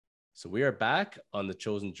So we are back on the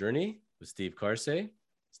chosen journey with Steve Carsey.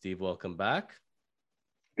 Steve, welcome back.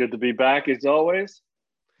 Good to be back as always.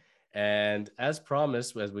 And as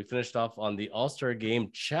promised, as we finished off on the All-Star Game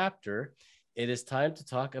chapter, it is time to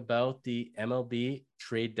talk about the MLB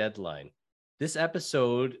trade deadline. This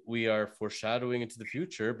episode, we are foreshadowing into the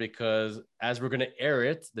future because as we're going to air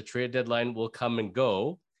it, the trade deadline will come and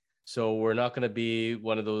go. So we're not going to be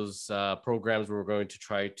one of those programs where we're going to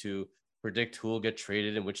try to predict who will get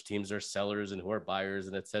traded and which teams are sellers and who are buyers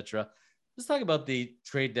and etc. Let's talk about the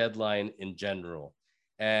trade deadline in general.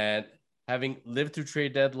 And having lived through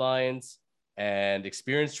trade deadlines and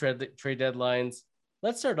experienced trade deadlines,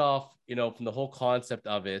 let's start off, from the whole concept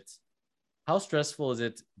of it. How stressful is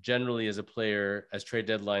it generally as a player as trade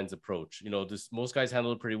deadlines approach? Does most guys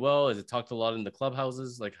handle it pretty well? Is it talked a lot in the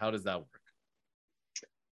clubhouses? Like, how does that work?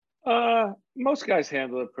 Most guys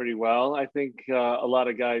handle it pretty well. I think a lot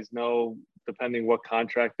of guys know, depending what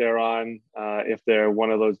contract they're on, if they're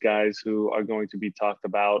one of those guys who are going to be talked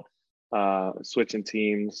about switching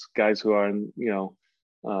teams, guys who are in,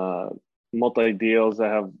 multi deals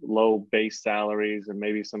that have low base salaries and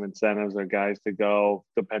maybe some incentives or guys to go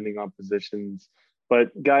depending on positions.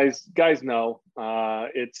 But guys know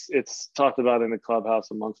it's talked about in the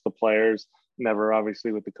clubhouse amongst the players, never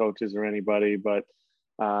obviously with the coaches or anybody, but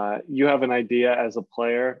you have an idea as a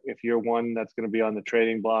player if you're one that's going to be on the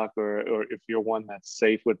trading block or if you're one that's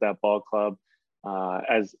safe with that ball club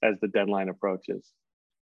as the deadline approaches.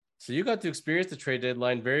 So you got to experience the trade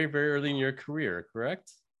deadline very, very early in your career,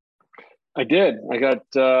 correct? I did. I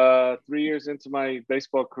got 3 years into my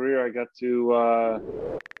baseball career. I got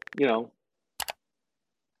to,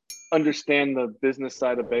 understand the business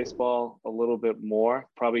side of baseball a little bit more,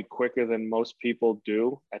 probably quicker than most people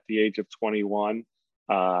do at the age of 21.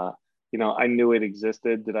 I knew it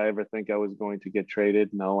existed. Did I ever think I was going to get traded?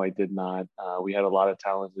 No, I did not. We had a lot of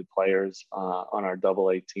talented players on our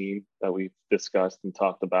AA team that we discussed and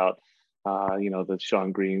talked about. The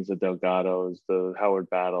Sean Greens, the Delgados, the Howard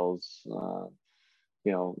Battles,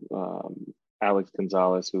 Alex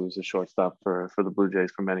Gonzalez, who was a shortstop for the Blue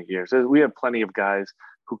Jays for many years. We have plenty of guys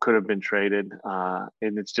who could have been traded,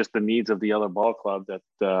 and it's just the needs of the other ball club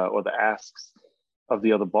or the asks of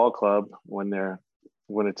the other ball club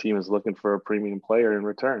when a team is looking for a premium player in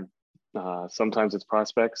return. Sometimes it's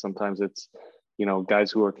prospects, sometimes it's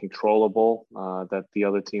guys who are controllable that the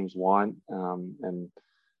other teams want, and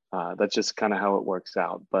that's just kind of how it works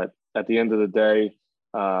out. But at the end of the day,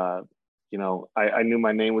 I knew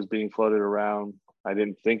my name was being floated around. I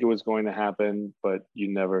didn't think it was going to happen, but you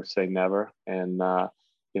never say never. And,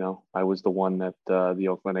 I was the one that the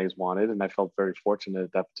Oakland A's wanted. And I felt very fortunate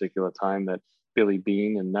at that particular time that Billy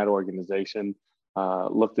Beane and that organization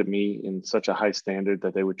looked at me in such a high standard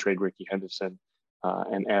that they would trade Rickey Henderson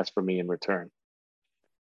and ask for me in return.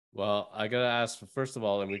 Well, I got to ask, first of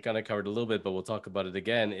all, and we kind of covered a little bit, but we'll talk about it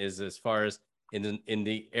again, is as far as in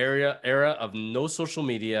the era of no social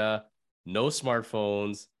media, no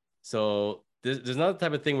smartphones. So there's not the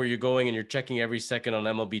type of thing where you're going and you're checking every second on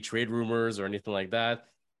MLB trade rumors or anything like that.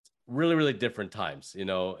 Really, really different times,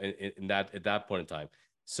 at that point in time.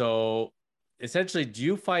 So essentially, do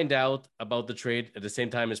you find out about the trade at the same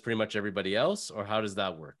time as pretty much everybody else, or how does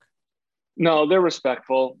that work? No, they're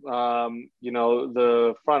respectful.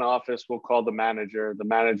 The front office will call the manager. The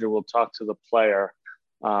manager will talk to the player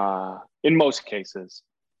in most cases,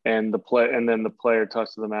 and then the player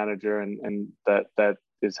talks to the manager, and that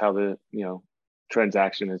is how the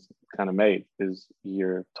transaction is kind of made. Is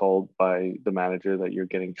you're told by the manager that you're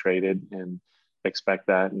getting traded and expect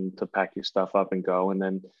that and to pack your stuff up and go. And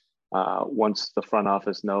then once the front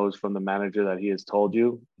office knows from the manager that he has told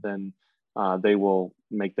you, then they will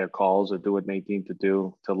make their calls or do what they need to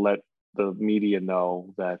do to let the media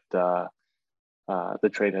know that the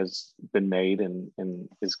trade has been made and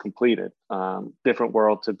is completed. Different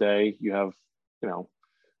world today. You have,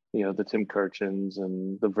 the Tim Kirchens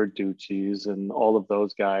and the Verducci's and all of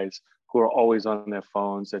those guys who are always on their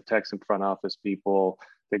phones. They're texting front office people.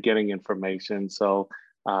 They're getting information. So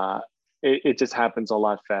it just happens a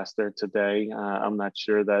lot faster today. I'm not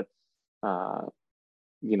sure that,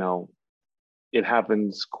 it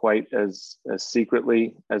happens quite as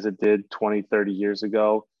secretly as it did 20, 30 years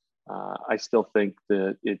ago. I still think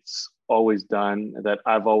that it's always done, that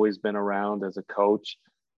I've always been around as a coach.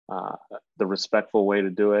 The respectful way to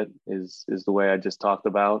do it is the way I just talked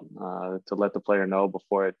about, to let the player know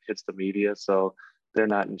before it hits the media. So they're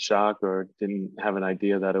not in shock or didn't have an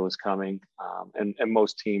idea that it was coming. And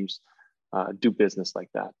most teams do business like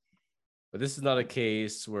that. But this is not a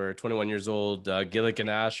case where 21 years old, Gillick and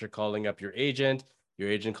Ash are calling up your agent. Your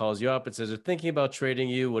agent calls you up and says, they're thinking about trading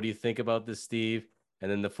you. What do you think about this, Steve? and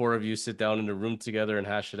then the four of you sit down in a room together and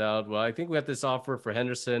hash it out. Well, I think we have this offer for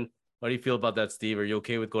Henderson. How do you feel about that, Steve? Are you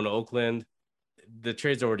okay with going to Oakland? The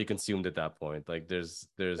trade's already consumed at that point. Like there's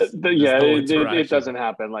Yeah, no it interaction. doesn't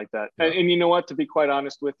happen like that. Yeah. And you know what? To be quite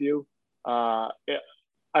honest with you, I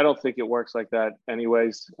don't think it works like that,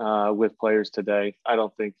 anyways. With players today, I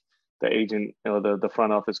don't think the agent, the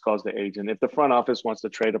front office calls the agent. If the front office wants to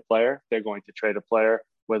trade a player, they're going to trade a player,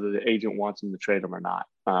 whether the agent wants them to trade them or not.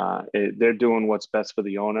 They're doing what's best for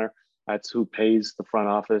the owner. That's who pays the front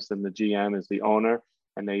office, and the GM is the owner.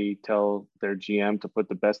 And they tell their GM to put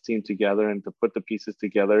the best team together and to put the pieces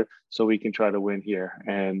together so we can try to win here.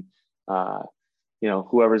 And uh,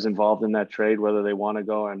 whoever's involved in that trade, whether they want to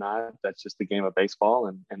go or not, that's just the game of baseball,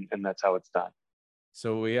 and that's how it's done.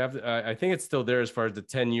 So we have, I think it's still there as far as the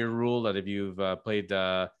 10-year rule that if you've played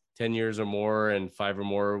 10 years or more and 5 or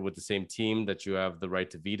more with the same team, that you have the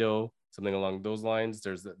right to veto, something along those lines.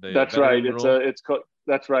 There's the That's right. veteran rule.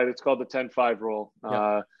 That's right. It's called the 10-5 rule.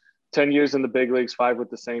 Yeah. 10 years in the big leagues, 5 with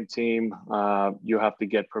the same team. You have to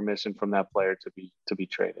get permission from that player to be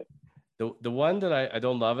traded. The one that I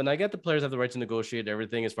don't love, and I get the players have the right to negotiate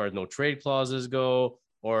everything as far as no trade clauses go,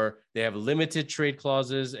 or they have limited trade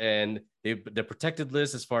clauses and they're protected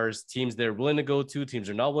list as far as teams they're willing to go to, teams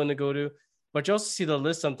they're not willing to go to. But you also see the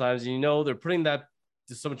list sometimes, and they're putting that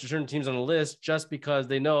to some certain teams on the list just because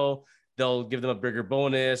they know they'll give them a bigger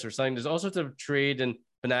bonus or something. There's all sorts of trade and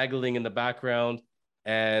finagling in the background.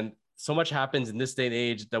 And so much happens in this day and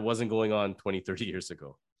age that wasn't going on 20, 30 years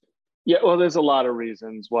ago. Yeah, well, there's a lot of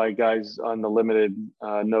reasons why guys on the limited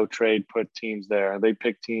no trade put teams there. They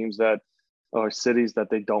pick teams or cities that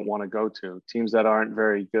they don't want to go to, teams that aren't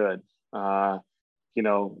very good,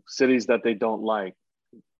 cities that they don't like.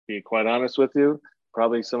 Be quite honest with you,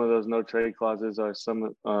 probably some of those no trade clauses are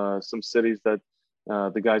some cities that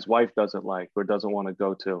the guy's wife doesn't like or doesn't want to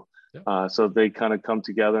go to. Yeah. So they kind of come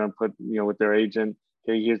together and put, with their agent,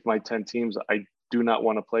 hey, here's my 10 teams I do not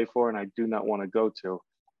want to play for and I do not want to go to.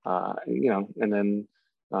 And then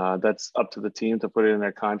that's up to the team to put it in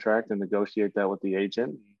their contract and negotiate that with the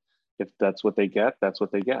agent. If that's what they get, that's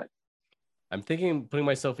what they get. I'm thinking, putting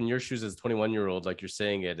myself in your shoes as a 21-year-old, like you're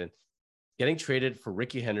saying it, and getting traded for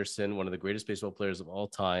Ricky Henderson, one of the greatest baseball players of all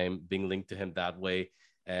time, being linked to him that way.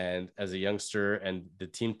 And as a youngster and the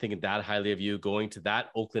team thinking that highly of you, going to that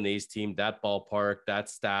Oakland A's team, that ballpark, that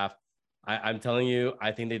staff, I'm telling you,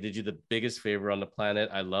 I think they did you the biggest favor on the planet.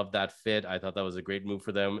 I love that fit. I thought that was a great move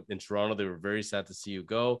for them. In Toronto, they were very sad to see you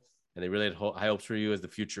go, and they really had high hopes for you as the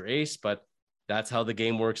future ace, but that's how the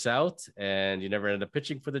game works out, and you never ended up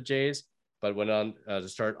pitching for the Jays, but went on to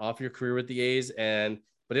start off your career with the A's.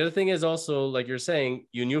 But the other thing is also, like you're saying,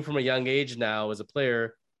 you knew from a young age now as a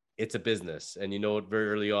player, it's a business, and you know it very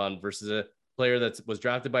early on versus a player that was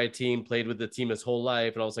drafted by a team, played with the team his whole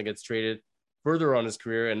life, and all of a sudden gets traded further on his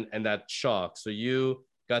career, and that shock. So you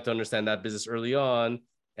got to understand that business early on.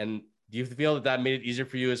 And do you feel that made it easier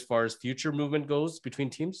for you as far as future movement goes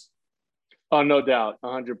between teams? Oh, no doubt,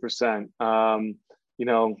 100%.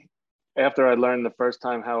 After I learned the first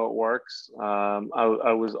time how it works,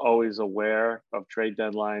 I was always aware of trade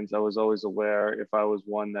deadlines. I was always aware if I was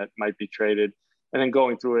one that might be traded. And then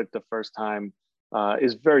going through it the first time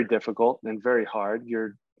is very difficult and very hard.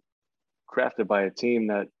 You're crafted by a team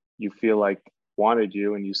that you feel like wanted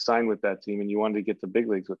you, and you signed with that team, and you wanted to get to big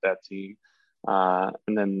leagues with that team,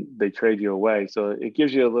 and then they trade you away. So it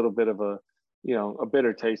gives you a little bit of a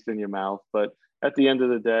bitter taste in your mouth. But at the end of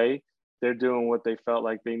the day, they're doing what they felt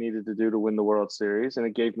like they needed to do to win the World Series, and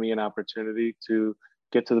it gave me an opportunity to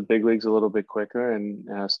get to the big leagues a little bit quicker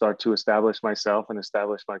and start to establish myself and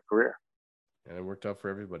establish my career. And it worked out for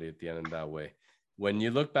everybody at the end in that way. When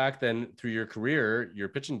you look back then through your career, your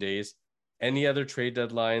pitching days, any other trade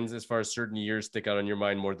deadlines as far as certain years stick out on your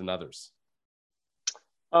mind more than others?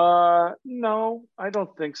 No, I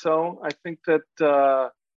don't think so. I think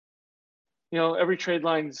that every trade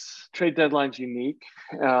deadline's unique.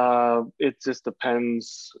 It just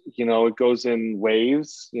depends. It goes in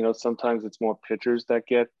waves. Sometimes it's more pitchers that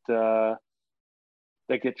get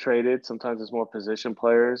traded. Sometimes it's more position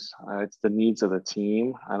players. It's the needs of the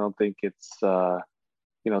team. I don't think it's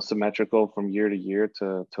symmetrical from year to year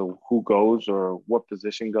to who goes or what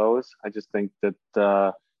position goes. I just think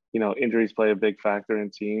that injuries play a big factor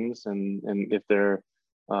in teams, and if they're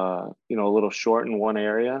a little short in one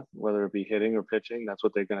area, whether it be hitting or pitching, that's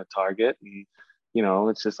what they're going to target. And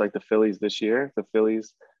it's just like the Phillies this year. The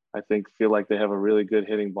Phillies, I think, feel like they have a really good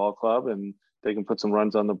hitting ball club, and they can put some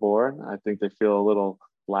runs on the board. I think they feel a little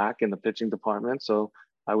lack in the pitching department, so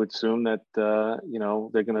I would assume that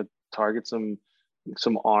they're going to target some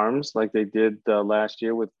arms like they did last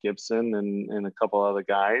year with Gibson and a couple other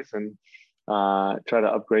guys. And try to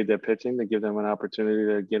upgrade their pitching to give them an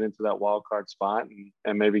opportunity to get into that wild card spot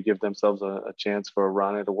and maybe give themselves a chance for a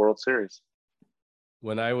run at the World Series.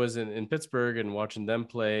 When I was in Pittsburgh and watching them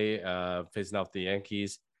play, facing off the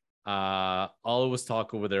Yankees, all it was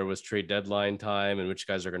talk over there was trade deadline time and which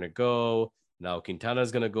guys are going to go. Now Quintana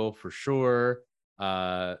is going to go for sure.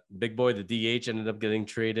 Big boy, the DH ended up getting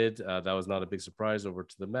traded. That was not a big surprise over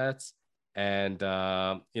to the Mets. And,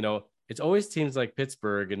 it's always teams like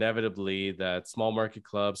Pittsburgh, inevitably, that small market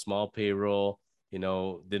club, small payroll,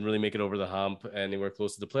 didn't really make it over the hump anywhere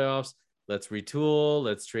close to the playoffs. Let's retool.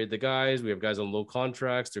 Let's trade the guys. We have guys on low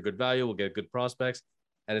contracts. They're good value. We'll get good prospects.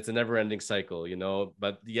 And it's a never ending cycle,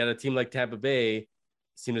 But yet a team like Tampa Bay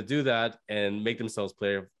seem to do that and make themselves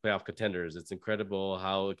playoff contenders. It's incredible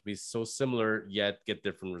how it can be so similar, yet get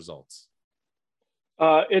different results.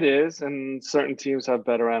 It is, and certain teams have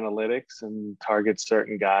better analytics and target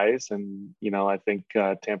certain guys. And, I think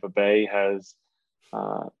Tampa Bay has,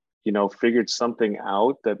 figured something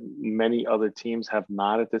out that many other teams have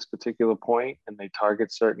not at this particular point. And they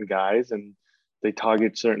target certain guys and they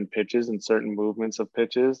target certain pitches and certain movements of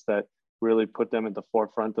pitches that really put them at the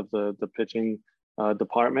forefront of the pitching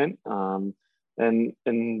department. And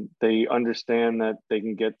they understand that they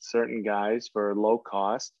can get certain guys for low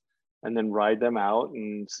cost and then ride them out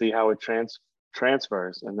and see how it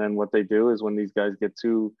transfers. And then what they do is when these guys get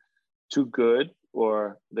too good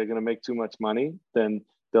or they're going to make too much money, then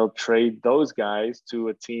they'll trade those guys to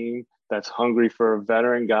a team that's hungry for a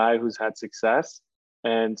veteran guy who's had success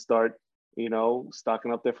and start,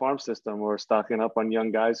 stocking up their farm system or stocking up on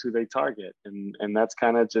young guys who they target. And that's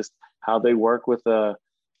kind of just how they work with a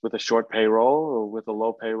short payroll or with a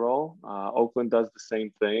low payroll. Oakland does the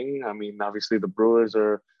same thing. I mean, obviously the Brewers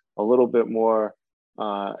are a little bit more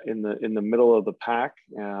in the middle of the pack,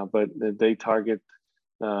 but they target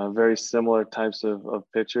very similar types of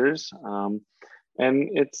pitchers. And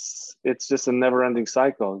it's just a never-ending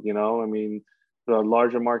cycle, I mean, the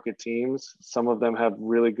larger market teams, some of them have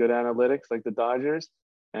really good analytics like the Dodgers,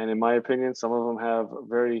 and in my opinion, some of them have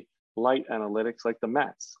very light analytics like the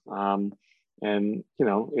Mets. And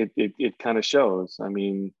it kind of shows. I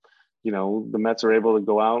mean, the Mets are able to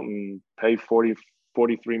go out and pay $43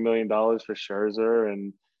 million for Scherzer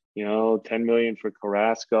and, $10 million for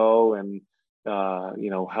Carrasco and,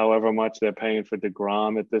 however much they're paying for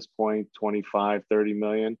DeGrom at this point, 25, 30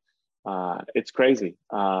 million. It's crazy.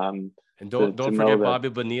 And don't forget Bobby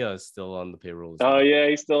Bonilla is still on the payroll. Oh yeah,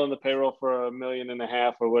 he's still on the payroll for $1.5 million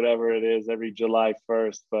or whatever it is every July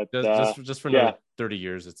 1st. But just for another 30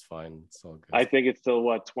 years, it's fine. It's all good. I think it's still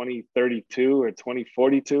 2032 or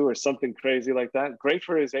 2042 or something crazy like that. Great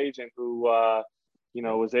for his agent who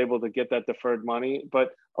was able to get that deferred money.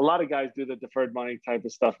 But a lot of guys do the deferred money type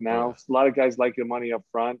of stuff now. Yeah. A lot of guys like the money up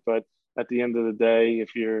front, but at the end of the day,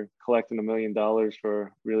 if you're collecting $1 million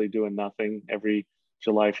for really doing nothing every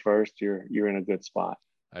July 1st, you're in a good spot.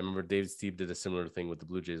 I remember Dave Steve did a similar thing with the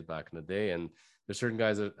Blue Jays back in the day, and there's certain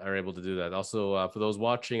guys that are able to do that. Also, for those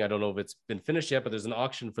watching, I don't know if it's been finished yet, but there's an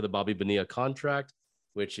auction for the Bobby Bonilla contract,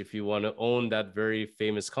 which if you want to own that very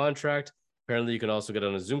famous contract, apparently you can also get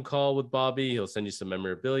on a Zoom call with Bobby. He'll send you some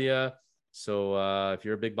memorabilia. So if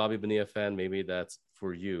you're a big Bobby Bonilla fan, maybe that's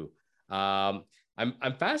for you. I'm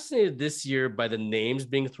fascinated this year by the names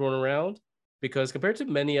being thrown around because compared to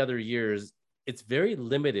many other years, it's very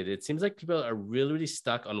limited. It seems like people are really, really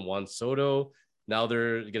stuck on Juan Soto. Now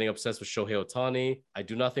they're getting obsessed with Shohei Ohtani. I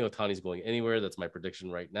do not think Ohtani's going anywhere. That's my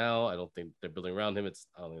prediction right now. I don't think they're building around him.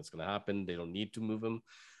 I don't think it's going to happen. They don't need to move him.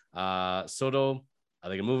 Soto, are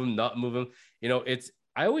they going to move him, not move him?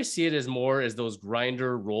 I always see it as more as those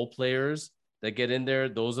grinder role players that get in there.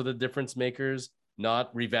 Those are the difference makers,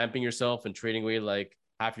 not revamping yourself and trading away like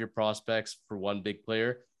half your prospects for one big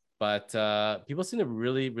player. But people seem to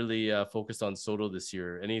really, really focused on Soto this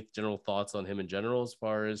year. Any general thoughts on him in general, as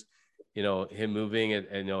far as, him moving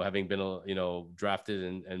and having been,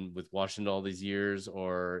 drafted and with Washington all these years,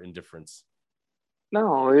 or indifference?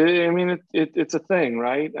 No, I mean, it's a thing,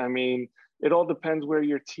 right? I mean, it all depends where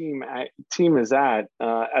your team is at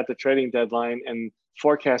the trading deadline and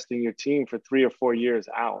forecasting your team for 3 or 4 years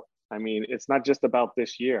out. I mean, it's not just about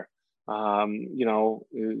this year.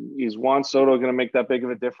 Is Juan Soto going to make that big of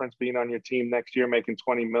a difference being on your team next year, making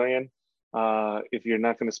 20 million? If you're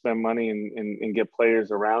not going to spend money and get players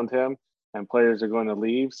around him, and players are going to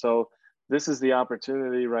leave. So this is the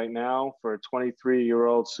opportunity right now for a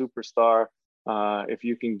 23-year-old superstar. If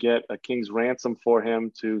you can get a king's ransom for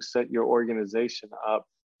him to set your organization up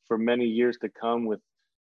for many years to come with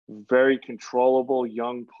very controllable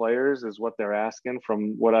young players is what they're asking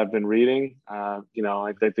from what I've been reading. I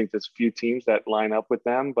think there's few teams that line up with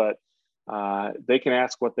them, but they can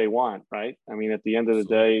ask what they want, right? I mean, at the end of the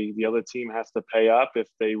Absolutely. day, the other team has to pay up if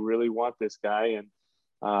they really want this guy,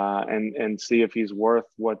 and see if he's worth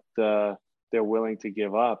what they're willing to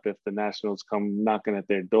give up if the Nationals come knocking at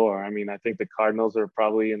their door. I mean, I think the Cardinals are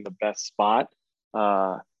probably in the best spot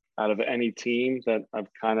out of any team that I've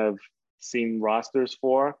kind of seen rosters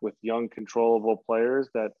for, with young, controllable players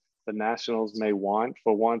that the Nationals may want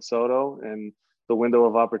for Juan Soto. And the window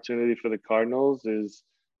of opportunity for the Cardinals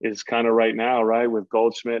is kind of right now, right? With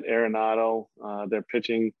Goldschmidt, Arenado, their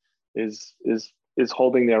pitching is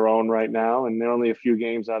holding their own right now, and they're only a few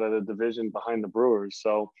games out of the division behind the Brewers.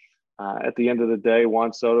 So at the end of the day,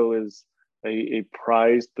 Juan Soto is a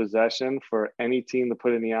prized possession for any team to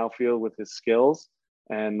put in the outfield with his skills,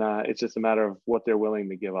 and it's just a matter of what they're willing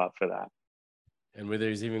to give up for that. And whether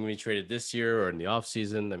he's even going to be traded this year or in the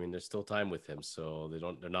offseason, I mean, there's still time with him, so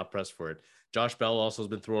they're not pressed for it. Josh Bell also has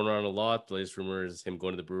been thrown around a lot. The latest rumor is him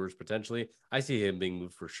going to the Brewers potentially. I see him being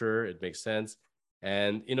moved for sure. It makes sense.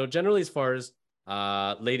 And generally as far as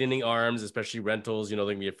late inning arms, especially rentals, they're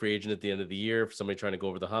gonna be a free agent at the end of the year for somebody trying to go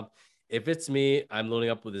over the hump. If it's me, I'm loading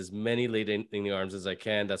up with as many late inning arms as I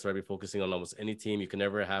can. That's why I'll be focusing on almost any team. You can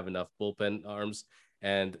never have enough bullpen arms.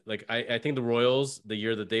 And like I think the Royals, the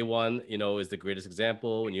year that they won, is the greatest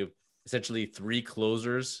example. When you have essentially three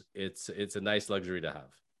closers, it's a nice luxury to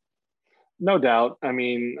have. No doubt. I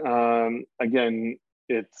mean, again,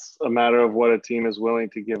 it's a matter of what a team is willing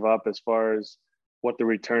to give up as far as what the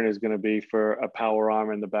return is going to be for a power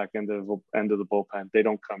arm in the back end of the bullpen. They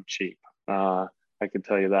don't come cheap. I can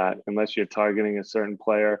tell you that, unless you're targeting a certain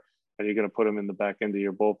player and you're going to put them in the back end of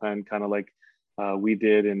your bullpen, kind of like we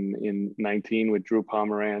did in 19 with Drew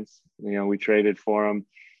Pomeranz. We traded for him.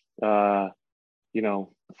 From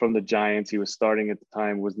the Giants, he was starting at the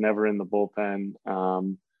time, was never in the bullpen.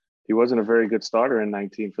 He wasn't a very good starter in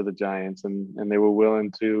 19 for the Giants, and they were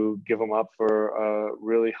willing to give him up for a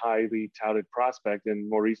really highly touted prospect in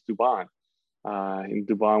Maurice Dubon. And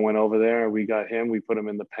Dubon went over there. We got him. We put him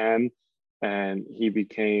in the pen, and he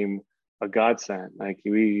became a godsend. Like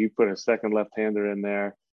we put a second left-hander in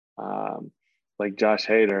there, like Josh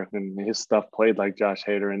Hader, and his stuff played like Josh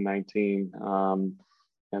Hader in 19.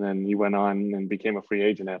 And then he went on and became a free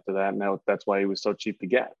agent after that. And that's why he was so cheap to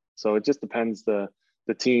get. So it just depends the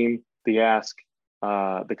team, the ask,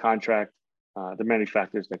 the contract, the many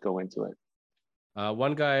factors that go into it.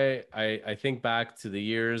 One guy, I think back to the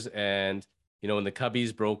years and, when the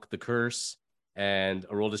Cubbies broke the curse and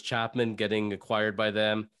Aroldis Chapman getting acquired by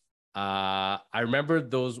them. I remember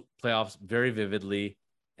those playoffs very vividly.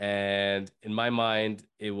 And in my mind,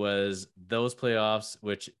 it was those playoffs,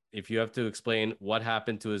 which if you have to explain what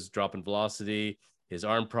happened to his drop in velocity, his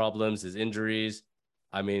arm problems, his injuries,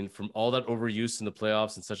 I mean, from all that overuse in the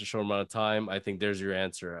playoffs in such a short amount of time, I think there's your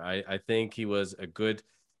answer. I think he was a good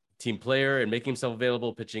team player and making himself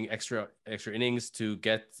available, pitching extra innings to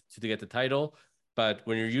get the title. But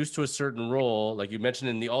when you're used to a certain role, like you mentioned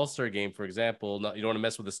in the All-Star game, for example, you don't want to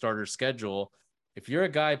mess with the starter schedule. If you're a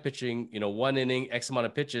guy pitching, 1 inning, X amount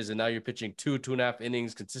of pitches, and now you're pitching 2.5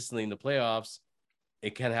 innings consistently in the playoffs,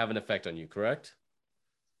 it can have an effect on you, correct?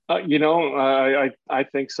 I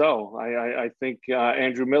think so. I think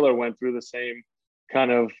Andrew Miller went through the same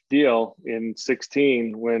kind of deal in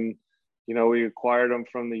 16 when, we acquired him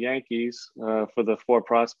from the Yankees for the 4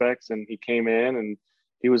 prospects, and he came in and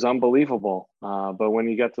he was unbelievable. But when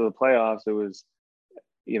he got to the playoffs, it was,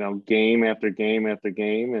 game after game after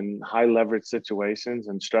game and high leverage situations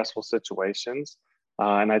and stressful situations.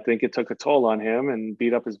 And I think it took a toll on him and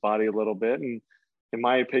beat up his body a little bit. And in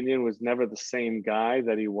my opinion, was never the same guy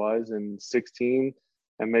that he was in 16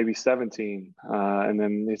 and maybe 17. And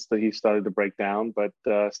then he started to break down, but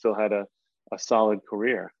still had a solid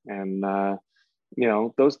career. And,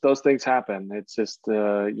 those things happen. It's just,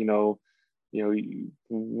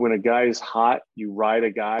 when a guy is hot, you ride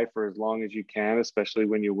a guy for as long as you can, especially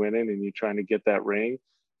when you're winning and you're trying to get that ring.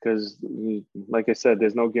 Because, like I said,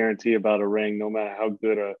 there's no guarantee about a ring, no matter how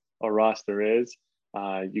good a roster is.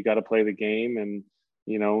 You got to play the game, and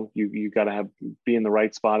you got to be in the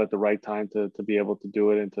right spot at the right time to be able to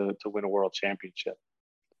do it and to win a world championship.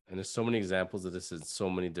 And there's so many examples of this in so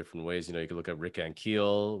many different ways. You can look at Rick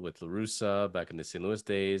Ankiel with La Russa back in the St. Louis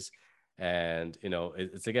days. And,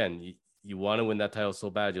 it's again, you want to win that title so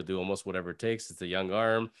bad, you'll do almost whatever it takes. It's a young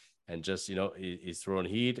arm and just, he's throwing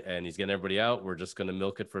heat and he's getting everybody out. We're just going to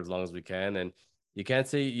milk it for as long as we can. And you can't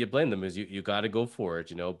say you blame them, is you got to go for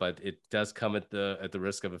it, but it does come at the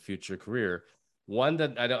risk of a future career. One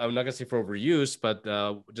that I'm not going to say for overuse, but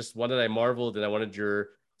just one that I marveled and I wanted your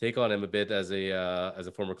take on him a bit as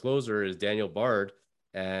a former closer is Daniel Bard.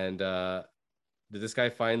 And did this guy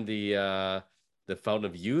find the the fountain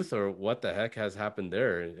of youth, or what the heck has happened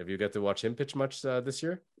there? Have you got to watch him pitch much this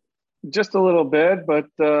year? Just a little bit, but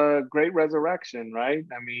great resurrection, right?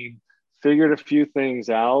 I mean, figured a few things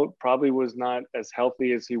out. Probably was not as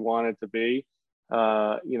healthy as he wanted to be.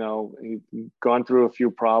 He'd gone through a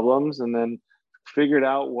few problems and then figured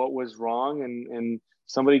out what was wrong, and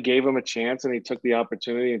somebody gave him a chance, and he took the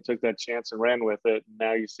opportunity and took that chance and ran with it.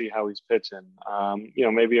 Now you see how he's pitching.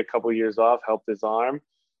 Maybe a couple of years off helped his arm,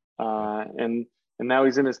 and now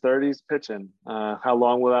he's in his 30s pitching. How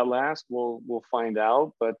long will that last? We'll find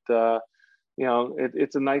out. But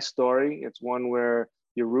it's a nice story. It's one where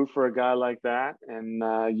you root for a guy like that, and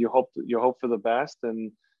you hope for the best,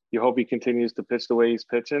 and you hope he continues to pitch the way he's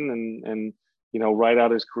pitching, and ride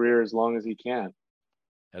out his career as long as he can.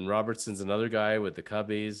 And Robertson's another guy with the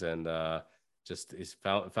Cubbies, and just he's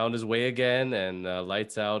found his way again, and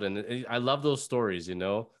lights out. And I love those stories,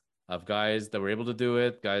 of guys that were able to do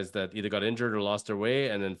it, guys that either got injured or lost their way,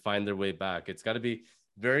 and then find their way back. It's got to be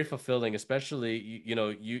very fulfilling, especially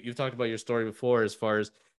you've talked about your story before as far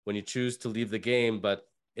as when you choose to leave the game, but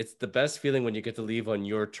it's the best feeling when you get to leave on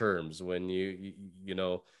your terms. When you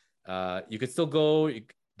could still go, you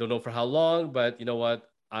don't know for how long, but you know what,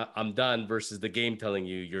 I'm done, versus the game telling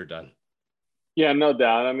you you're done. Yeah, no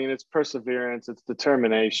doubt. I mean, it's perseverance, it's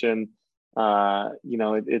determination.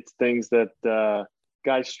 It's things that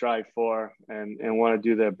guys strive for and want to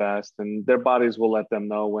do their best, and their bodies will let them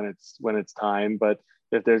know when it's time. But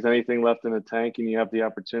if there's anything left in the tank and you have the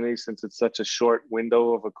opportunity, since it's such a short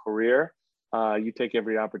window of a career, you take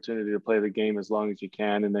every opportunity to play the game as long as you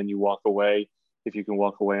can, and then you walk away if you can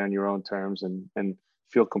walk away on your own terms and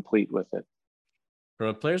feel complete with it. From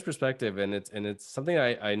a player's perspective, and it's something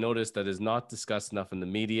I noticed that is not discussed enough in the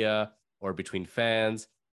media or between fans,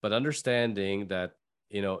 but understanding that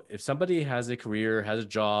if somebody has a career, has a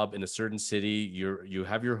job in a certain city, you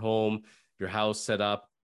have your home, your house set up.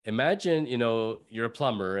 Imagine you're a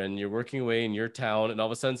plumber and you're working away in your town, and all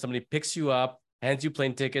of a sudden somebody picks you up, hands you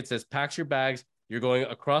plane tickets, says packs your bags. You're going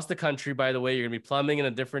across the country. By the way, you're gonna be plumbing in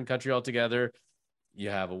a different country altogether. You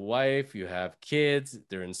have a wife, you have kids,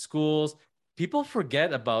 they're in schools. People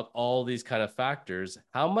forget about all these kind of factors.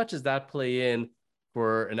 How much does that play in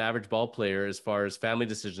for an average ball player as far as family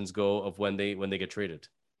decisions go of when they get traded?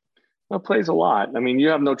 Well, it plays a lot. I mean, you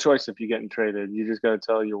have no choice if you're getting traded. You just got to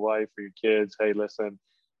tell your wife or your kids, hey, listen,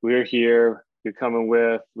 we're here. You're coming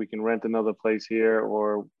with. We can rent another place here,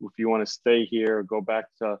 or if you want to stay here or go back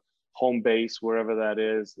to home base, wherever that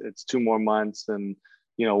is, it's 2 more months, and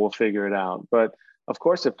we'll figure it out. But of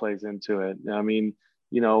course, it plays into it. I mean,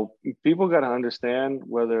 people got to understand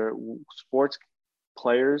whether sports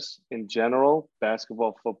players in general,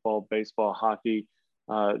 basketball, football, baseball, hockey,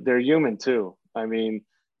 they're human too. I mean,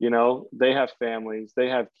 they have families, they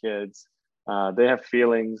have kids, they have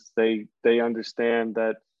feelings. They understand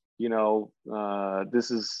that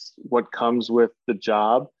this is what comes with the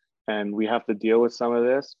job, and we have to deal with some of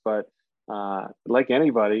this. But like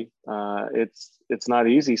anybody, it's not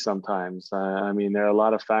easy sometimes. I mean, there are a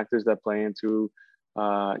lot of factors that play into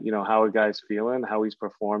how a guy's feeling, how he's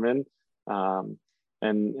performing, and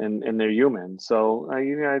they're human. So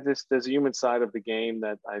there's a human side of the game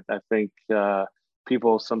that I think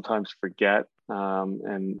people sometimes forget,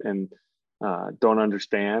 and don't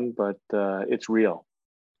understand, but it's real.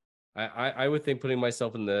 I would think, putting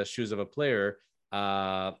myself in the shoes of a player,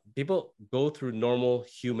 people go through normal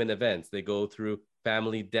human events. They go through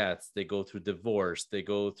family deaths, they go through divorce, they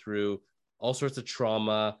go through all sorts of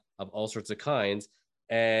trauma of all sorts of kinds.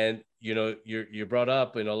 And you're brought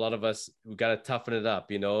up, a lot of us, we got to toughen it up,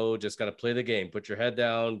 just got to play the game, put your head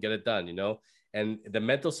down, get it done. And the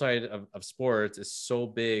mental side of sports is so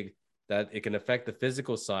big that it can affect the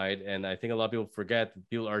physical side. And I think a lot of people forget that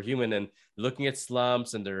people are human, and looking at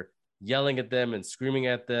slumps, and they're yelling at them and screaming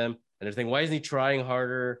at them, and they're thinking, why isn't he trying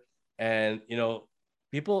harder? And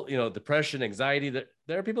people, depression, anxiety, that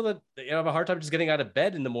there are people that have a hard time just getting out of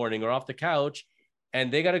bed in the morning or off the couch,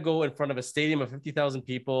 and they got to go in front of a stadium of 50,000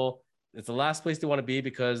 people. It's the last place they want to be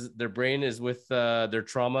because their brain is with their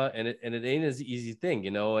trauma, and it ain't as easy thing,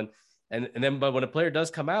 and then, but when a player does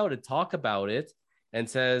come out and talk about it and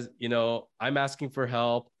says, I'm asking for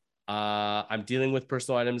help, I'm dealing with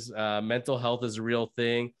personal items, mental health is a real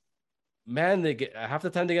thing, man, they get half the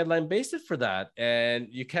time they get lambasted for that, and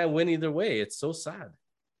you can't win either way. It's so sad.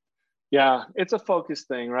 Yeah, it's a focus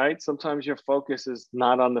thing, right? Sometimes your focus is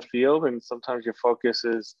not on the field, and sometimes your focus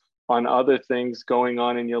is on other things going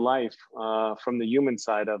on in your life, from the human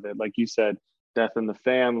side of it. Like you said, death in the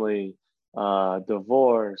family,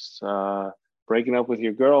 divorce, breaking up with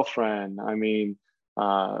your girlfriend. I mean,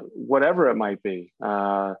 whatever it might be.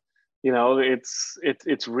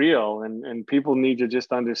 it's real, and people need to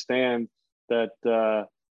just understand that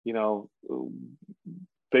you know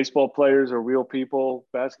baseball players are real people,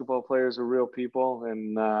 basketball players are real people,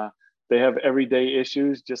 and they have everyday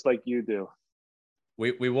issues just like you do.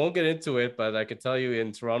 We won't get into it, but I can tell you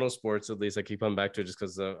in Toronto sports, at least I keep coming back to it just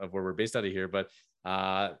because of where we're based out of here. But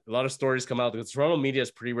a lot of stories come out because Toronto media is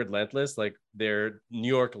pretty relentless. Like they're New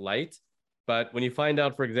York light. But when you find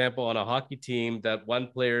out, for example, on a hockey team that one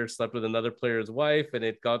player slept with another player's wife and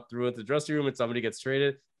it got through into the dressing room and somebody gets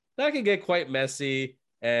traded, that can get quite messy.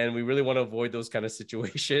 And we really want to avoid those kind of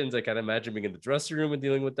situations. I can't imagine being in the dressing room and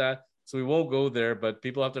dealing with that. So we won't go there, but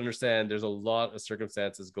people have to understand there's a lot of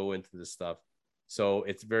circumstances go into this stuff. So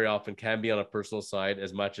it's very often can be on a personal side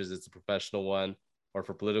as much as it's a professional one or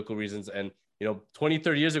for political reasons. And, 20,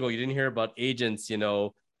 30 years ago, you didn't hear about agents,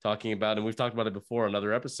 talking about, and we've talked about it before on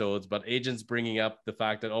other episodes, but agents bringing up the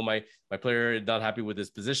fact that, oh, my player is not happy with his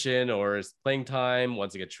position or his playing time,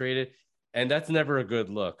 wants to get traded. And that's never a good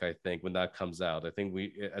look, I think, when that comes out. I think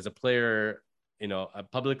we, as a player,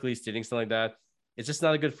 publicly stating something like that, it's just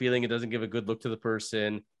not a good feeling. It doesn't give a good look to the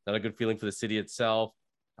person, not a good feeling for the city itself.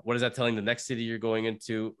 What is that telling the next city you're going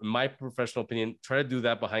into? In my professional opinion, try to do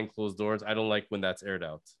that behind closed doors. I don't like when that's aired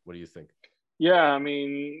out. What do you think? Yeah, I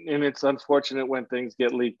mean, and it's unfortunate when things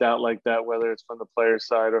get leaked out like that, whether it's from the player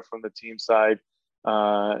side or from the team side.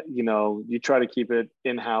 You try to keep it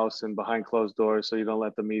in house and behind closed doors, so you don't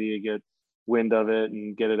let the media get wind of it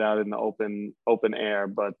and get it out in the open air.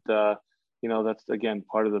 But that's again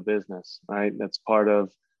part of the business, right? That's part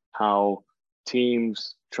of how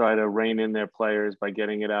teams try to rein in their players by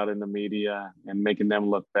getting it out in the media and making them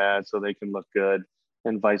look bad so they can look good,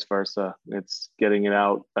 and vice versa. It's getting it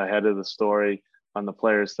out ahead of the story on the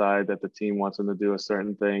player's side that the team wants him to do a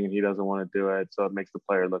certain thing and he doesn't want to do it, so it makes the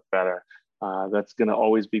player look better. That's going to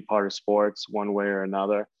always be part of sports one way or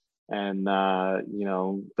another. And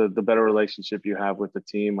the better relationship you have with the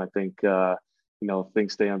team, I think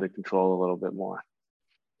things stay under control a little bit more.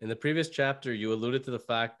 In the previous chapter, you alluded to the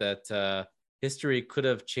fact that history could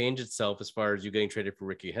have changed itself as far as you getting traded for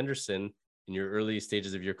Ricky Henderson in your early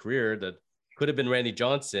stages of your career. That could have been Randy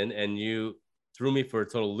Johnson, and you threw me for a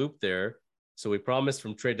total loop there. So we promised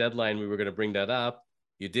from trade deadline we were going to bring that up.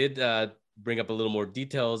 You did bring up a little more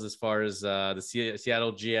details as far as the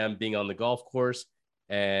Seattle GM being on the golf course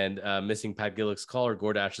and missing Pat Gillick's call or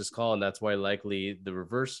Gord Ash's call, and that's why likely the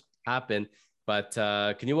reverse happened. But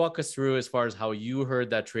can you walk us through as far as how you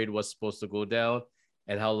heard that trade was supposed to go down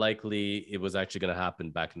and how likely it was actually going to happen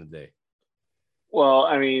back in the day? Well,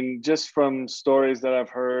 I mean, just from stories that I've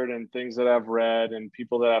heard and things that I've read and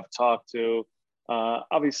people that I've talked to,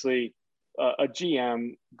 obviously a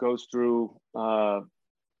GM goes through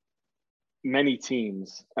many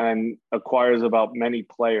teams and acquires about many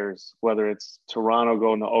players, whether it's Toronto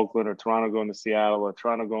going to Oakland or Toronto going to Seattle or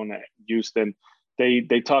Toronto going to Houston.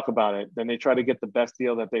 They talk about it. Then they try to get the best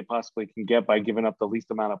deal that they possibly can get by giving up the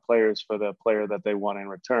least amount of players for the player that they want in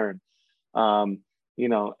return.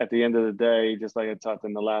 At the end of the day, just like I talked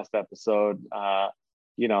in the last episode,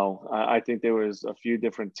 I think there was a few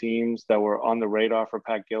different teams that were on the radar for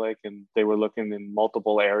Pat Gillick, and they were looking in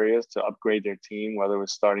multiple areas to upgrade their team, whether it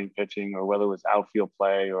was starting pitching or whether it was outfield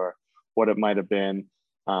play or what it might have been.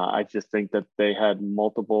 I just think that they had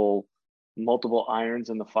multiple irons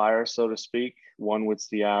in the fire, so to speak. One with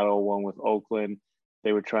Seattle, one with Oakland.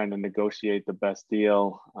 They were trying to negotiate the best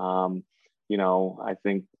deal.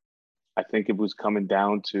 I think it was coming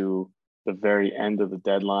down to the very end of the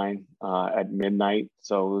deadline at midnight.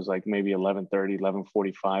 So it was like maybe 11:30,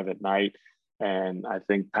 11:45 at night. And I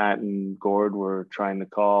think Pat and Gord were trying to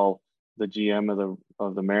call the GM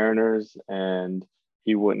of the Mariners, and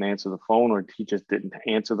he wouldn't answer the phone, or he just didn't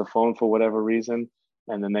answer the phone for whatever reason.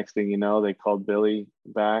 And the next thing you know, they called Billy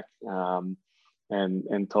back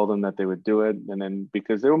and told him that they would do it. And then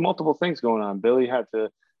because there were multiple things going on, Billy had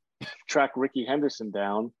to track Ricky Henderson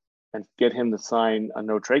down and get him to sign a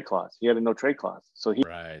no trade clause. He had a no trade clause. So he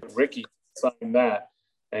right. Ricky sign that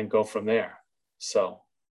and go from there.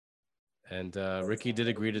 And Ricky did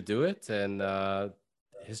agree to do it. And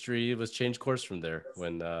history was changed course from there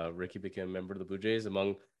when Ricky became a member of the Blue Jays,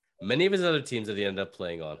 among many of his other teams that he ended up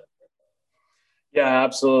playing on. Yeah,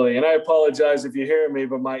 absolutely. And I apologize if you hear me,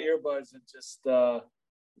 but my earbuds had just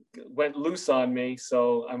went loose on me.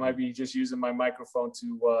 So I might be just using my microphone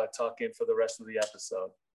to talk in for the rest of the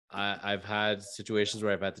episode. I've had situations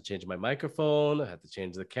where I've had to change my microphone, I had to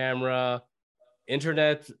change the camera,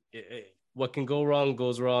 internet. What can go wrong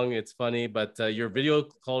goes wrong. It's funny, but your video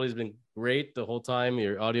quality has been great the whole time.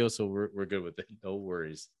 Your audio, so we're good with it. No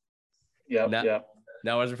worries. Yeah.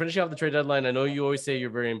 Now, as we're finishing off the trade deadline, I know you always say you're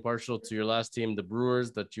very impartial to your last team, the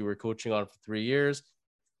Brewers, that you were coaching on for 3 years.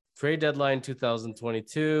 Trade deadline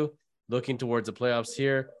 2022, looking towards the playoffs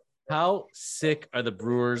here. How sick are the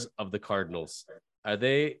Brewers of the Cardinals? Are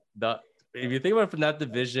they if you think about it from that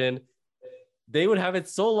division, they would have it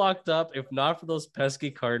so locked up if not for those pesky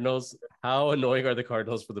Cardinals. How annoying are the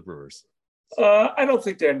Cardinals for the Brewers? I don't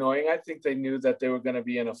think they're annoying. I think they knew that they were going to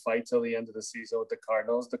be in a fight till the end of the season with the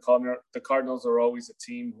Cardinals. The Cardinals are always a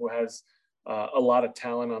team who has a lot of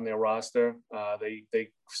talent on their roster. They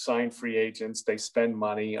sign free agents. They spend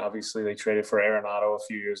money. Obviously, they traded for Arenado a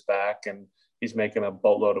few years back, and he's making a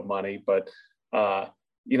boatload of money. But,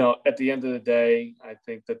 at the end of the day, I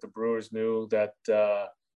think that the Brewers knew that,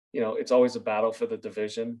 it's always a battle for the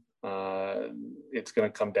division. It's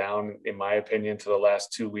going to come down, in my opinion, to the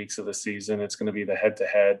last 2 weeks of the season. It's going to be the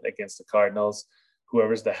head-to-head against the Cardinals.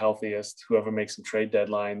 Whoever's the healthiest, whoever makes some trade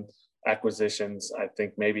deadline acquisitions, I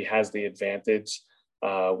think maybe has the advantage,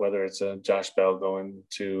 whether it's a Josh Bell going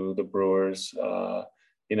to the Brewers.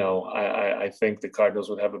 I think the Cardinals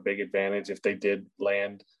would have a big advantage if they did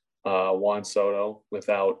land Juan Soto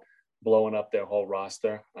without blowing up their whole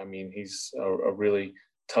roster. I mean, he's a really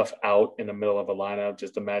tough out in the middle of a lineup.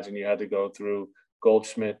 Just imagine you had to go through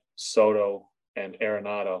Goldschmidt, Soto, and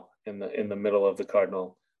Arenado in the middle of the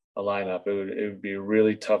Cardinal lineup. It would be a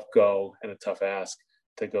really tough go and a tough ask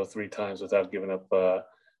to go 3 times without giving up,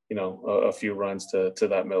 a few runs to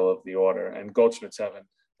that middle of the order. And Goldschmidt's having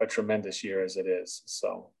a tremendous year as it is.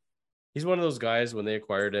 So he's one of those guys, when they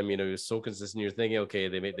acquired him, he was so consistent. You're thinking, okay,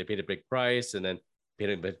 they paid a big price and then paid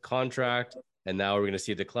a big contract, and now we're going to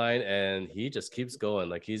see a decline. And he just keeps going.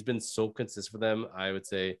 Like, he's been so consistent for them. I would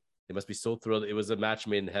say they must be so thrilled. It was a match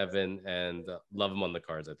made in heaven, and love him on the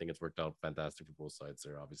cards. I think it's worked out fantastic for both sides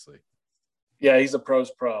there, obviously. Yeah, he's a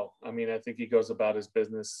pro's pro. I mean, I think he goes about his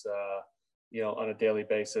business, on a daily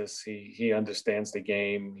basis. He understands the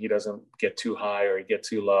game. He doesn't get too high or get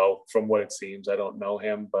too low, from what it seems. I don't know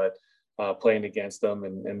him, but playing against him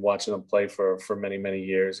and watching him play for many, many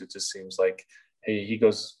years, it just seems like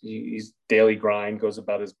he's daily grind, goes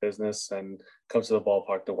about his business, and comes to the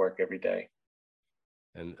ballpark to work every day.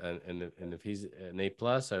 And if he's an A+,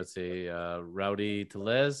 I would say Rowdy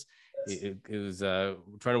Tellez. He was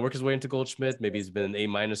trying to work his way into Goldschmidt. Maybe he's been an A-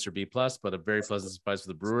 or B+, but a very pleasant surprise for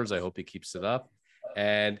the Brewers. I hope he keeps it up.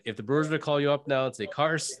 And if the Brewers were to call you up now and say,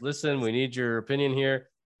 Cars, listen, we need your opinion here.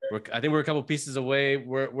 I think we're a couple pieces away.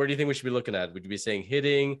 Where do you think we should be looking at? Would you be saying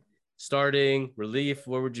hitting, starting, relief?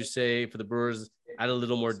 What would you say for the Brewers? Add a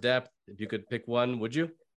little more depth. If you could pick one, would you?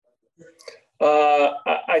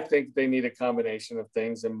 I think they need a combination of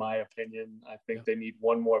things, in my opinion. I think they need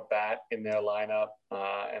one more bat in their lineup,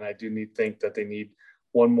 and I do think that they need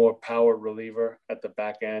one more power reliever at the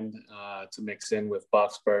back end to mix in with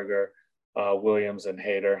Boxberger, Williams, and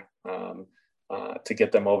Hader to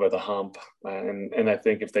get them over the hump. And I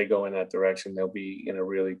think if they go in that direction, they'll be in a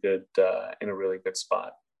really good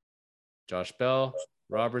spot. Josh Bell,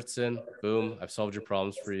 Robertson, boom! I've solved your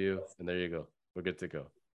problems for you, and there you go. We're good to go.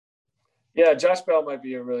 Yeah, Josh Bell might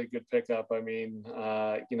be a really good pickup. I mean,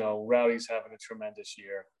 Rowdy's having a tremendous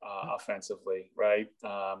year offensively, right?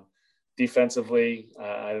 Defensively,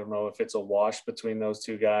 I don't know if it's a wash between those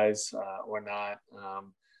two guys or not.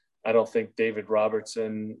 I don't think David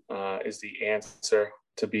Robertson is the answer,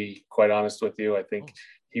 to be quite honest with you. I think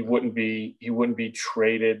he wouldn't be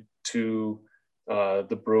traded to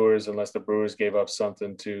the Brewers unless the Brewers gave up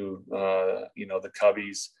something to the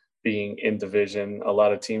Cubbies being in division. A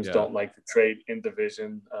lot of teams don't like to trade in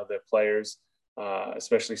division their players,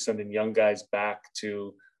 especially sending young guys back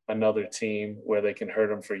to another team where they can hurt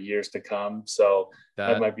them for years to come. So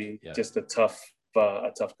that might be just a tough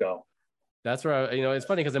go. That's where it's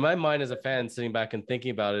funny because in my mind as a fan sitting back and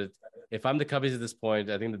thinking about it, if I'm the Cubbies at this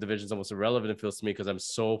point, I think the division is almost irrelevant, it feels to me, because I'm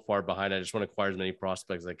so far behind. I just want to acquire as many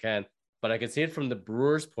prospects as I can. But I can see it from the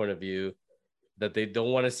Brewers' point of view that they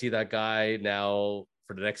don't want to see that guy now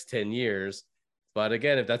for the next 10 years. But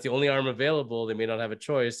again, if that's the only arm available, they may not have a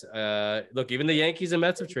choice. Look, even the Yankees and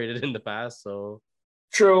Mets have traded in the past. So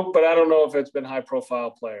true, but I don't know if it's been high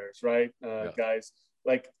profile players, right? Guys,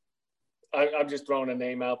 like I'm just throwing a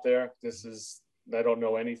name out there. I don't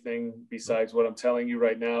know anything besides what I'm telling you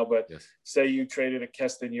right now, but say you traded a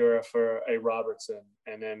Keston Ura for a Robertson,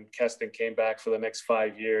 and then Keston came back for the next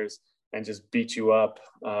 5 years and just beat you up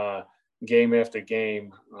game after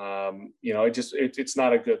game. It's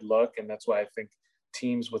not a good look, and that's why I think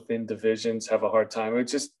teams within divisions have a hard time.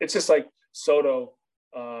 It's just like Soto.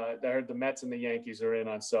 I heard the Mets and the Yankees are in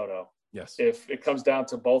on Soto. Yes. If it comes down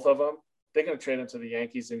to both of them, they're going to trade him to the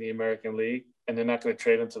Yankees in the American League, and they're not going to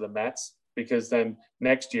trade him to the Mets. because then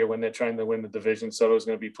next year when they're trying to win the division, Soto's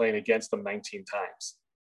going to be playing against them 19 times.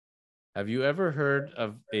 Have you ever heard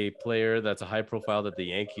of a player that's a high profile that the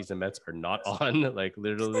Yankees and Mets are not on? Like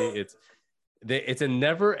literally, it's a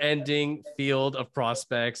never-ending field of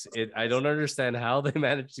prospects. I don't understand how they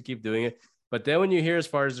manage to keep doing it. But then when you hear as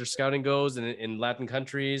far as their scouting goes in Latin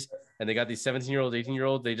countries, and they got these 17-year-olds,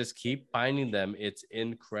 18-year-olds, they just keep finding them. It's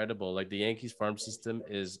incredible. Like the Yankees farm system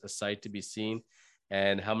is a sight to be seen.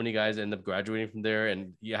 And how many guys end up graduating from there?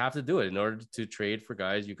 And you have to do it in order to trade for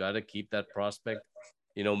guys. You got to keep that prospect,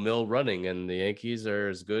 mill running. And the Yankees are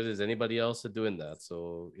as good as anybody else at doing that.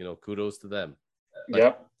 So, kudos to them.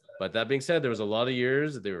 Yep. But that being said, there was a lot of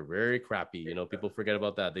years that they were very crappy. People forget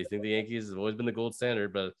about that. They think the Yankees have always been the gold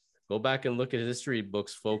standard, but go back and look at history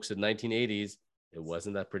books, folks, in 1980s. It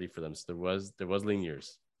wasn't that pretty for them. So there was lean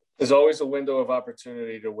years. There's always a window of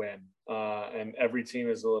opportunity to win, and every team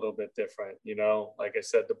is a little bit different. Like I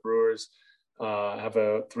said, the Brewers have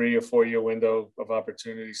a 3 or 4 year window of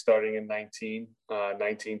opportunity starting in 18,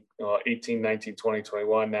 19, 20,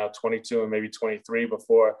 21, now 22 and maybe 23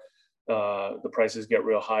 before the prices get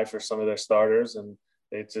real high for some of their starters. And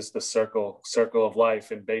it's just the circle of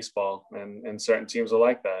life in baseball, and certain teams are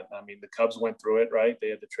like that. I mean, the Cubs went through it, right? They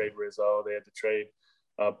had to trade Rizzo, they had to trade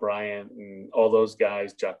Bryant and all those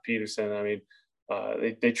guys, Jock Peterson. I mean,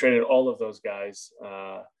 they traded all of those guys,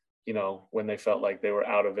 when they felt like they were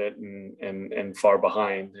out of it and far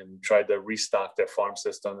behind, and tried to restock their farm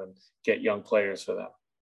system and get young players for them.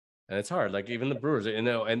 And it's hard. Like even the Brewers,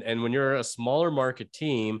 and when you're a smaller market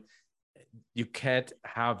team, you can't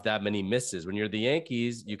have that many misses. When you're the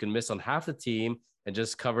Yankees, you can miss on half the team and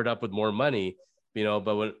just cover it up with more money,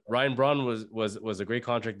 but when Ryan Braun was a great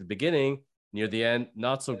contract at the beginning, near the end,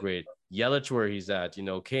 not so great. Yelich, where he's at,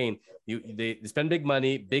 Kane, they spend big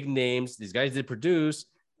money, big names. These guys did produce,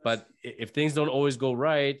 but if things don't always go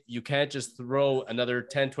right, you can't just throw another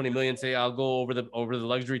 10, 20 million, say, I'll go over the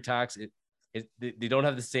luxury tax. They don't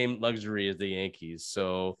have the same luxury as the Yankees.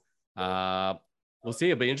 So we'll see.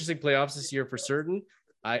 It'll be interesting playoffs this year for certain.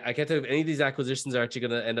 I can't tell if any of these acquisitions are actually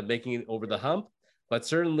going to end up making it over the hump, but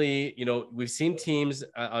certainly, we've seen teams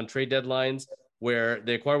on trade deadlines where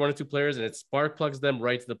they acquire 1 or 2 players and it spark plugs them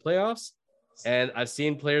right to the playoffs. And I've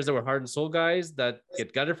seen players that were heart and soul guys that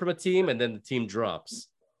get gutted from a team and then the team drops.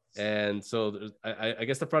 And so I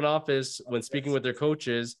guess the front office, when speaking with their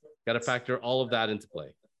coaches, got to factor all of that into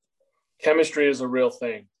play. Chemistry is a real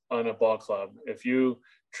thing on a ball club. If you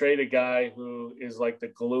trade a guy who is like the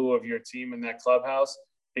glue of your team in that clubhouse,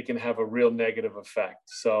 it can have a real negative effect.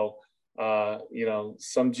 So,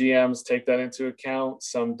 some GMs take that into account,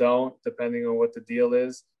 some don't, depending on what the deal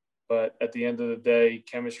is. But at the end of the day,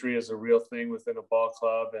 chemistry is a real thing within a ball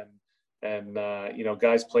club, and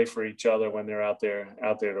guys play for each other when they're out there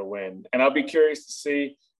to win. And I'll be curious to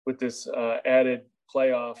see with this added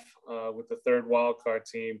playoff with the third wild card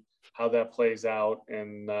team how that plays out,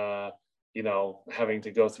 and having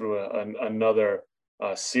to go through another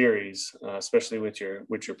series, especially with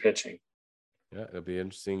your pitching. Yeah, it'll be an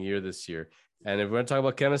interesting year this year. And if we're going to talk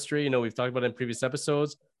about chemistry, we've talked about it in previous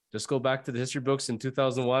episodes. Just go back to the history books in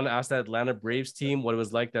 2001, ask that Atlanta Braves team what it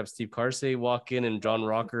was like to have Steve Carsey walk in and John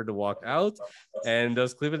Rocker to walk out, and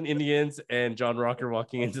those Cleveland Indians and John Rocker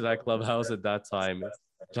walking into that clubhouse at that time.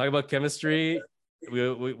 Talk about chemistry.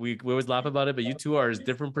 We always laugh about it, but you two are as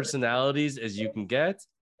different personalities as you can get.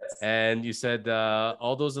 And you said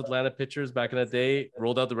all those Atlanta pitchers back in the day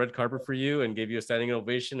rolled out the red carpet for you and gave you a standing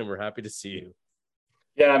ovation, and we're happy to see you.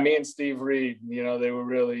 Yeah, me and Steve Reed, they were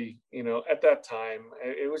really, at that time,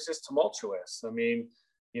 it was just tumultuous. I mean,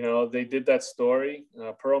 they did that story.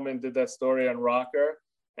 Perlman did that story on Rocker,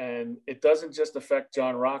 and it doesn't just affect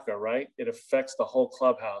John Rocker, right? It affects the whole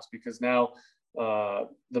clubhouse, because now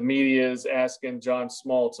the media is asking John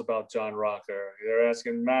Smoltz about John Rocker. They're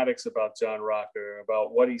asking Maddox about John Rocker,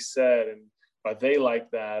 about what he said, and are they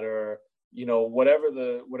like that, or whatever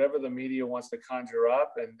the media wants to conjure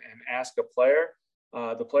up and ask a player.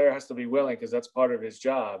 The player has to be willing, because that's part of his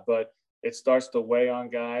job. But it starts to weigh on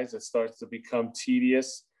guys. It starts to become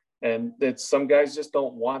tedious, and some guys just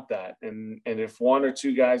don't want that. And if 1 or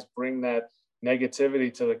 2 guys bring that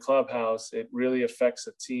negativity to the clubhouse, it really affects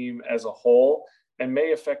the team as a whole, and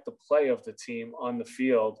may affect the play of the team on the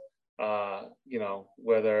field,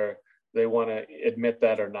 whether they want to admit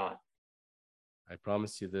that or not. I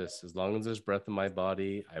promise you this: as long as there's breath in my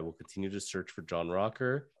body, I will continue to search for John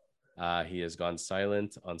Rocker. He has gone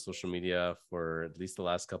silent on social media for at least the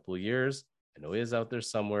last couple of years. I know he is out there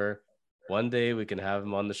somewhere. One day we can have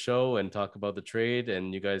him on the show and talk about the trade,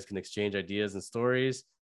 and you guys can exchange ideas and stories.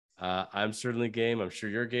 I'm certainly game. I'm sure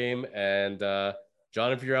you're game. And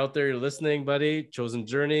John, if you're out there, you're listening, buddy, Chosen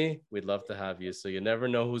Journey, we'd love to have you. So you never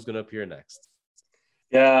know who's going to appear next.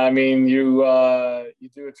 Yeah, I mean, you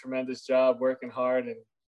do a tremendous job working hard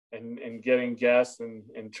and getting guests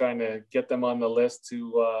and trying to get them on the list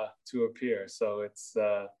to appear. So it's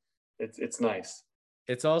nice.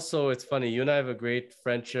 It's funny. You and I have a great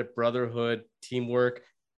friendship, brotherhood, teamwork.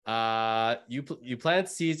 You plant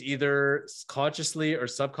seeds either consciously or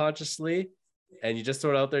subconsciously, and you just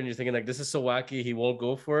throw it out there and you're thinking like, this is so wacky, he won't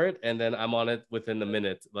go for it. And then I'm on it within a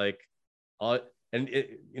minute. Like,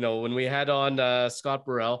 when we had on Scott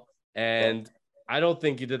Burrell, and I don't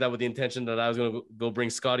think you did that with the intention that I was going to go bring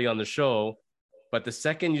Scotty on the show. But the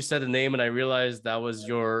second you said the name and I realized that was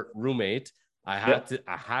your roommate, I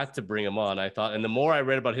had to bring him on. I thought, and the more I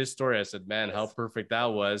read about his story, I said, man, how perfect that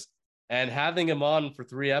was. And having him on for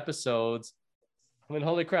 3 episodes, I mean,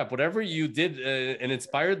 holy crap, whatever you did and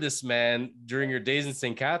inspired this man during your days in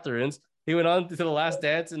St. Catharines, he went on to the last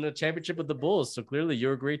dance in the championship with the Bulls. So clearly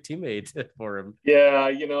you're a great teammate for him. Yeah.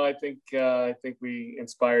 I think we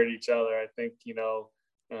inspired each other. I think,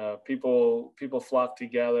 people flock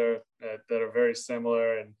together that are very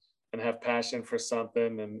similar and have passion for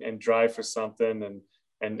something and drive for something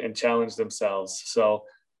and challenge themselves. So,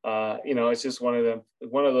 it's just one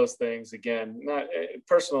of those things, again, not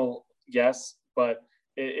personal, yes, but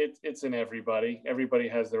it's in everybody. Everybody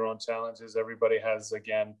has their own challenges. Everybody has,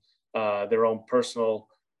 again, their own personal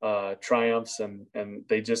triumphs, and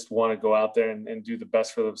they just want to go out there and do the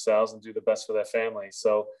best for themselves and do the best for their family.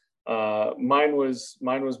 So mine was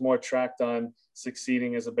more tracked on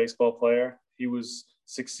succeeding as a baseball player. He was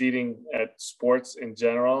succeeding at sports in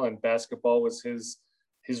general, and basketball was his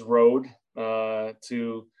road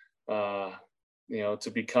to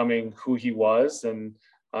becoming who he was. And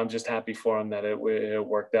I'm just happy for him that it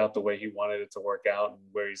worked out the way he wanted it to work out and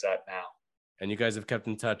where he's at now. And you guys have kept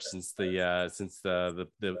in touch since the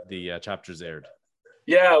chapters aired.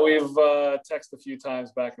 Yeah, we've texted a few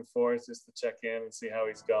times back and forth just to check in and see how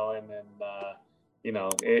he's going. And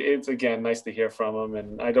it's again nice to hear from him.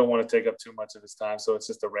 And I don't want to take up too much of his time, so it's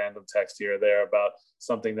just a random text here or there about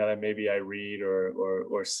something that I read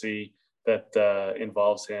or see that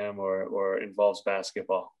involves him or involves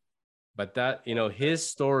basketball. But that, his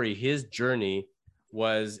story, his journey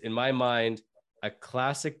was, in my mind, a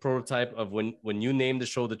classic prototype of when you named the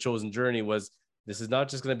show The Chosen Journey. This is not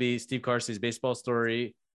just going to be Steve Carsey's baseball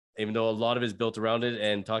story, even though a lot of it is built around it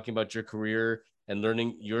and talking about your career and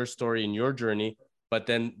learning your story and your journey. But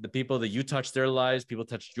then the people that you touched their lives, people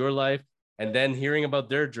touched your life, and then hearing about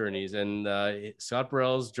their journeys. And Scott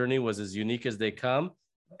Burrell's journey was as unique as they come.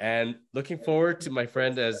 And looking forward to, my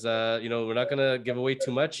friend, as we're not going to give away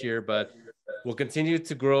too much here, but we'll continue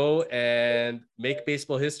to grow and make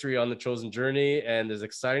baseball history on The Chosen Journey. And there's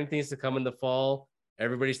exciting things to come in the fall.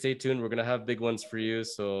 Everybody stay tuned. We're going to have big ones for you.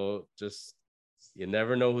 So just, you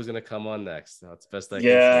never know who's going to come on next. That's best I can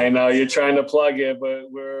say. Yeah, I know you're trying to plug it, but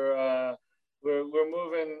we're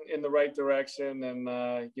moving in the right direction. And,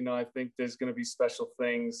 I think there's going to be special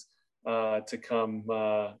things to come,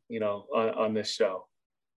 on this show.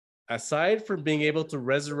 Aside from being able to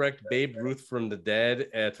resurrect Babe Ruth from the dead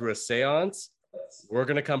through a seance, we're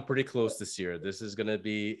going to come pretty close this year. This is going to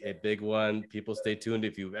be a big one. People stay tuned.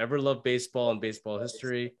 If you've ever loved baseball and baseball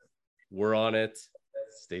history, we're on it.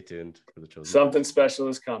 Stay tuned for The Chosen. Something special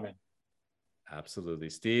is coming. Absolutely.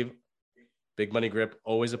 Steve, Big Money Grip,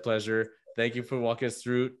 always a pleasure. Thank you for walking us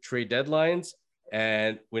through trade deadlines.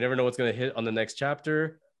 And we never know what's going to hit on the next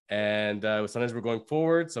chapter. And sometimes we're going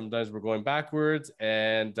forward, sometimes we're going backwards,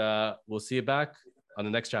 and we'll see you back on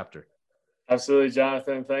the next chapter. Absolutely,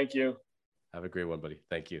 Jonathan. Thank you. Have a great one, buddy.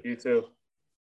 Thank you. You too.